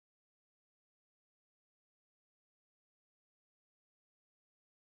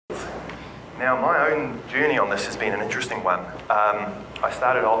Now, my own journey on this has been an interesting one. I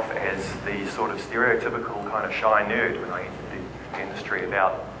started off as the sort of stereotypical kind of shy nerd when I entered the industry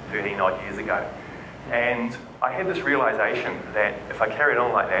about 13 odd years ago. And I had this realization that if I carried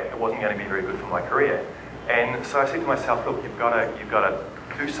on like that, it wasn't going to be very good for my career. And so I said to myself, look, you've got to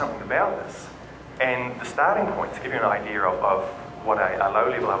do something about this. And the starting point, to give you an idea of what a low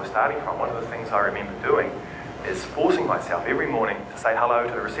level I was starting from, one of the things I remember doing is forcing myself every morning to say hello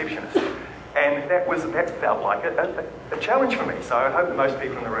to the receptionist. And that felt like a challenge for me. So I hope that most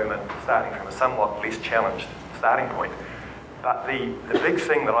people in the room are starting from a somewhat less challenged starting point. But the big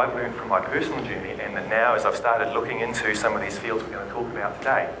thing that I've learned from my personal journey, and that now as I've started looking into some of these fields we're going to talk about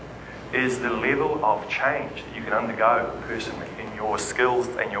today, is the level of change that you can undergo personally in your skills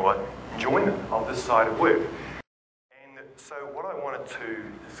and your enjoyment of this side of work. And so what I wanted to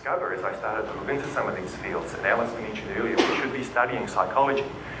discover as I started to look into some of these fields, and Alice mentioned earlier, we should be studying psychology.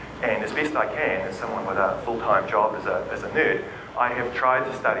 And as best I can, as someone with a full-time job as a nerd, I have tried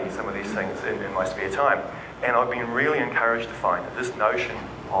to study some of these things in my spare time. And I've been really encouraged to find that this notion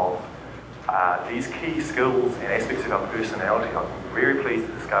of these key skills and aspects of our personality, I've been very pleased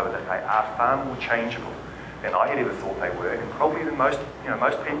to discover that they are far more changeable than I had ever thought they were. And probably than most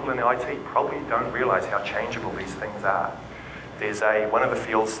people in the IT probably don't realize how changeable these things are. There's one of the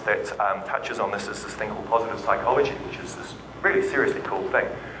fields that touches on this is this thing called positive psychology, which is this really seriously cool thing.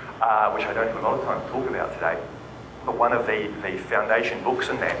 Which I don't have a lot of time to talk about today. But one of the foundation books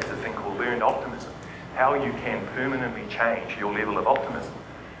in that is a thing called Learned Optimism, how you can permanently change your level of optimism.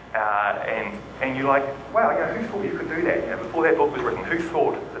 And you're like, wow, who thought you could do that? Before that book was written, who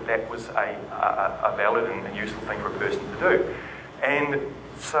thought that was a valid and useful thing for a person to do? And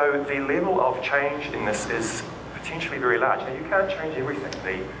so the level of change in this is potentially very large. Now, you can't change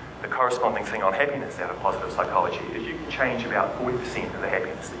everything. The corresponding thing on happiness out of positive psychology is you can change about 40% of the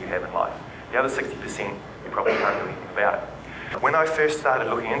happiness that you have in life. The other 60% you probably can't do anything about it. When I first started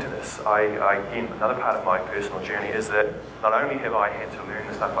looking into this, again, another part of my personal journey is that not only have I had to learn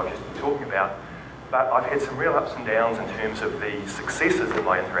the stuff I've just been talking about, but I've had some real ups and downs in terms of the successes in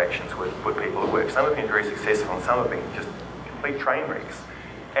my interactions with people at work. Some have been very successful and some have been just complete train wrecks.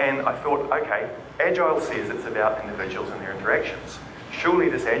 And I thought, okay, Agile says it's about individuals and their interactions. Surely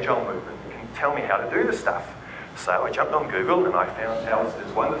this Agile movement can tell me how to do this stuff. So I jumped on Google and I found Alice's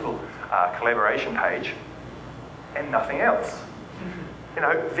wonderful collaboration page and nothing else.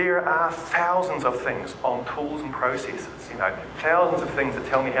 There are thousands of things on tools and processes, thousands of things that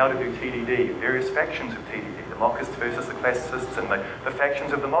tell me how to do TDD, various factions of TDD, the mockists versus the classicists and the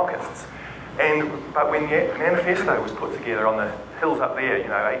factions of the mockists. But when the manifesto was put together on the hills up there,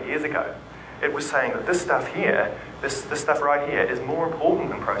 8 years ago, it was saying that this stuff here, this stuff right here, is more important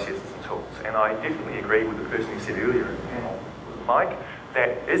than processes and tools. And I definitely agree with the person who said earlier in the panel, Mike,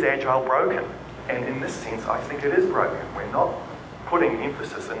 that is Agile broken? And in this sense, I think it is broken. We're not putting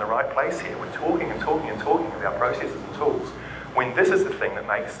emphasis in the right place here. We're talking and talking and talking about processes and tools when this is the thing that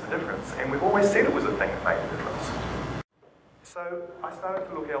makes the difference. And we've always said it was the thing that made the difference. So I started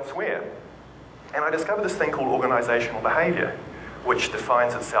to look elsewhere. And I discovered this thing called organizational behavior, which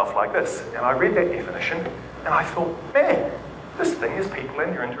defines itself like this. And I read that definition, and I thought, man, this thing is people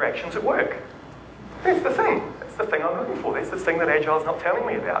and their interactions at work. That's the thing. That's the thing I'm looking for. That's the thing that Agile's not telling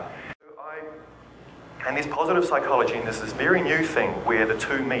me about. And there's positive psychology, and there's this very new thing where the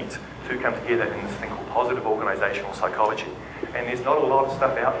two come together in this thing called positive organizational psychology. And there's not a lot of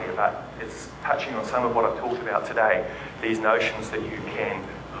stuff out there, but it's touching on some of what I've talked about today. These notions that you can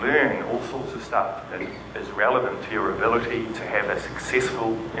learn all sorts of stuff that is relevant to your ability to have a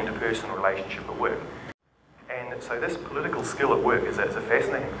successful interpersonal relationship at work. And so this political skill at work is a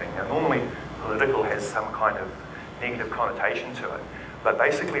fascinating thing. Now, normally political has some kind of negative connotation to it, but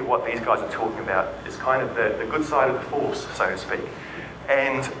basically what these guys are talking about is kind of the good side of the force, so to speak.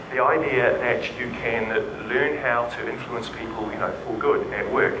 And the idea that you can learn how to influence people, for good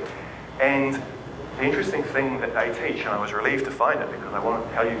at work. And the interesting thing that they teach, and I was relieved to find it because I wanted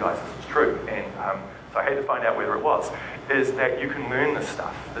to tell you guys this is true, and so I had to find out whether it was, is that you can learn this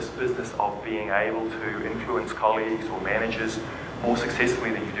stuff, this business of being able to influence colleagues or managers more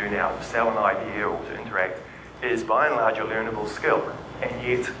successfully than you do now, to sell an idea or to interact, is by and large a learnable skill. And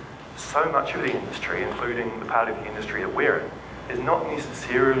yet, so much of the industry, including the part of the industry that we're in, is not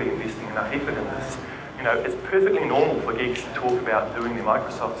necessarily investing enough effort in this. It's perfectly normal for geeks to talk about doing their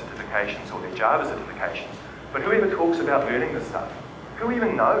Microsoft certifications or their Java certifications, but who ever talks about learning this stuff? Who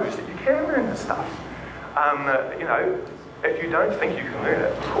even knows that you can learn this stuff? If you don't think you can learn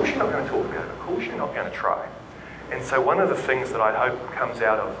it, of course you're not going to talk about it, of course you're not going to try. And so one of the things that I hope comes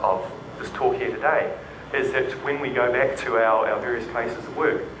out of this talk here today is that when we go back to our various places of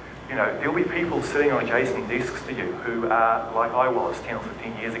work, You know, there'll be people sitting on adjacent desks to you who are, like I was 10 or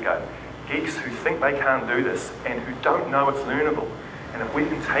 15 years ago, geeks who think they can't do this and who don't know it's learnable. And if we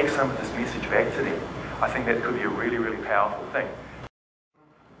can take some of this message back to them, I think that could be a really, really powerful thing.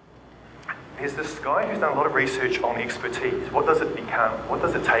 There's this guy who's done a lot of research on expertise. What does it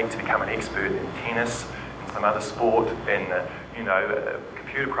take to become an expert in tennis, in some other sport, in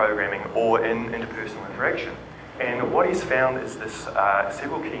computer programming, or in interpersonal interaction? And what he's found is this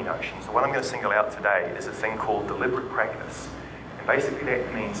several key notions. The one I'm going to single out today is a thing called deliberate practice. And basically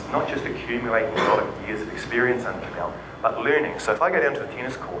that means not just accumulating a lot of years of experience under the belt, but learning. So if I go down to the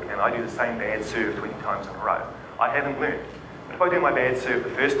tennis court and I do the same bad serve 20 times in a row, I haven't learned. But if I do my bad serve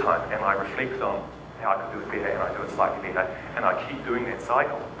the first time and I reflect on how I could do it better and I do it slightly better and I keep doing that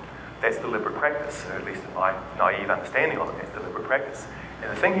cycle, that's deliberate practice, or at least in my naive understanding of it, that's deliberate practice. And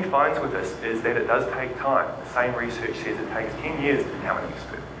the thing he finds with this is that it does take time. The same research says it takes 10 years to become an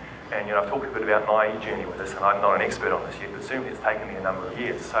expert. And I've talked a bit about my journey with this, and I'm not an expert on this yet, but certainly it's taken me a number of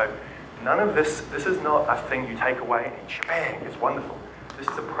years. So none of this is not a thing you take away and shabang, it's wonderful. This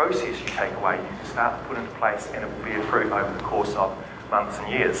is a process you take away, you can start to put into place, and it will bear fruit over the course of months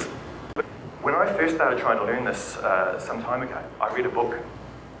and years. When I first started trying to learn this some time ago, I read a book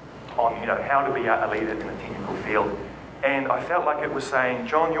on how to be a leader in a technical field. And I felt like it was saying,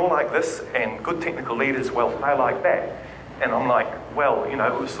 John, you're like this, and good technical leaders, well, they're like that. And I'm like, well,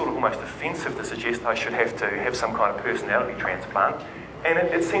 it was sort of almost offensive to suggest I should have to have some kind of personality transplant. And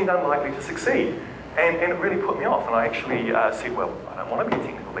it seemed unlikely to succeed. And it really put me off. And I actually said, well, I don't want to be a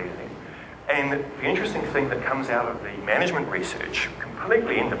technical leader then. And the interesting thing that comes out of the management research,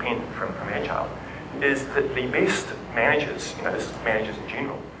 completely independent from Agile, is that the best managers, this managers in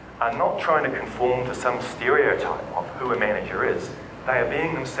general, are not trying to conform to some stereotype of who a manager is. They are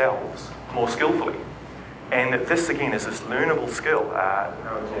being themselves more skillfully. And this, again, is this learnable skill,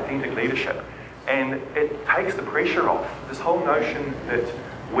 known as authentic leadership. And it takes the pressure off. This whole notion that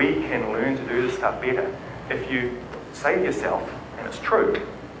we can learn to do this stuff better. If you say to yourself, and it's true,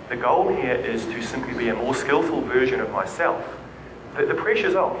 the goal here is to simply be a more skillful version of myself, the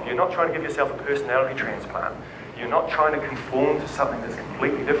pressure's off. You're not trying to give yourself a personality transplant. You're not trying to conform to something that's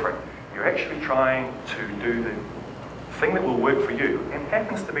completely different. You're actually trying to do the thing that will work for you, and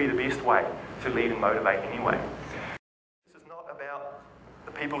happens to be the best way to lead and motivate anyway. This is not about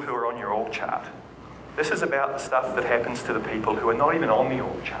the people who are on your org chart. This is about the stuff that happens to the people who are not even on the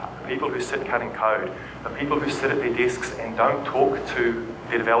org chart, the people who sit cutting code, the people who sit at their desks and don't talk to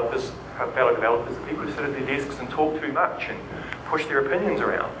their developers, fellow developers, the people who sit at their desks and talk too much and push their opinions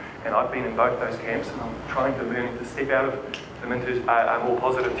around. And I've been in both those camps, and I'm trying to learn to step out of them into a more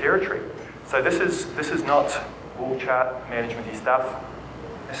positive territory. So this is not org chart management-y stuff.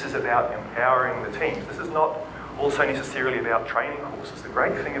 This is about empowering the teams. This is not also necessarily about training courses. The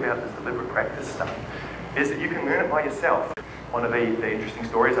great thing about this deliberate practice stuff is that you can learn it by yourself. One of the interesting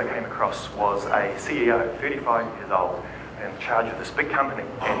stories I came across was a CEO, 35 years old, in charge of this big company,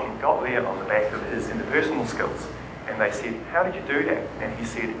 and he got there on the back of his interpersonal skills. And they said, how did you do that? And he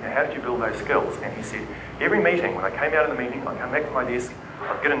said, how did you build those skills? And he said, every meeting, when I came out of the meeting, I'd come back to my desk,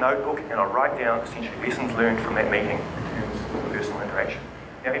 I'd get a notebook, and I'd write down essentially lessons learned from that meeting in terms of personal interaction.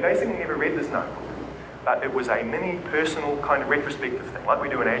 Now, he basically never read this notebook, but it was a mini personal kind of retrospective thing, like we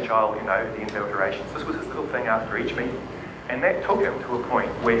do in Agile, at the end of iterations. This was his little thing after each meeting. And that took him to a point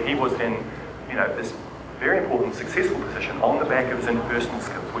where he was in, this very important, successful position on the back of his interpersonal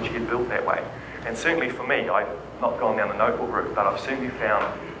skills, which he had built that way. And certainly for me, I've not gone down the notebook route, but I've certainly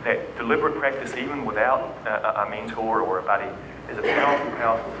found that deliberate practice, even without a mentor or a buddy, is a powerful,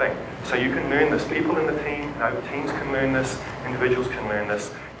 powerful thing. So you can learn this. People in the team, teams can learn this, individuals can learn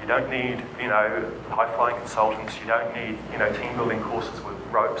this. You don't need, high-flying consultants. You don't need, team-building courses with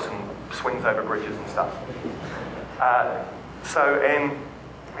ropes and swings over bridges and stuff. And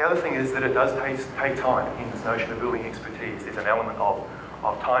the other thing is that it does take time. In this notion of building expertise, there's an element of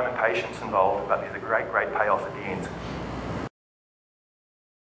time and patience involved, but there's a great, great payoff at the end.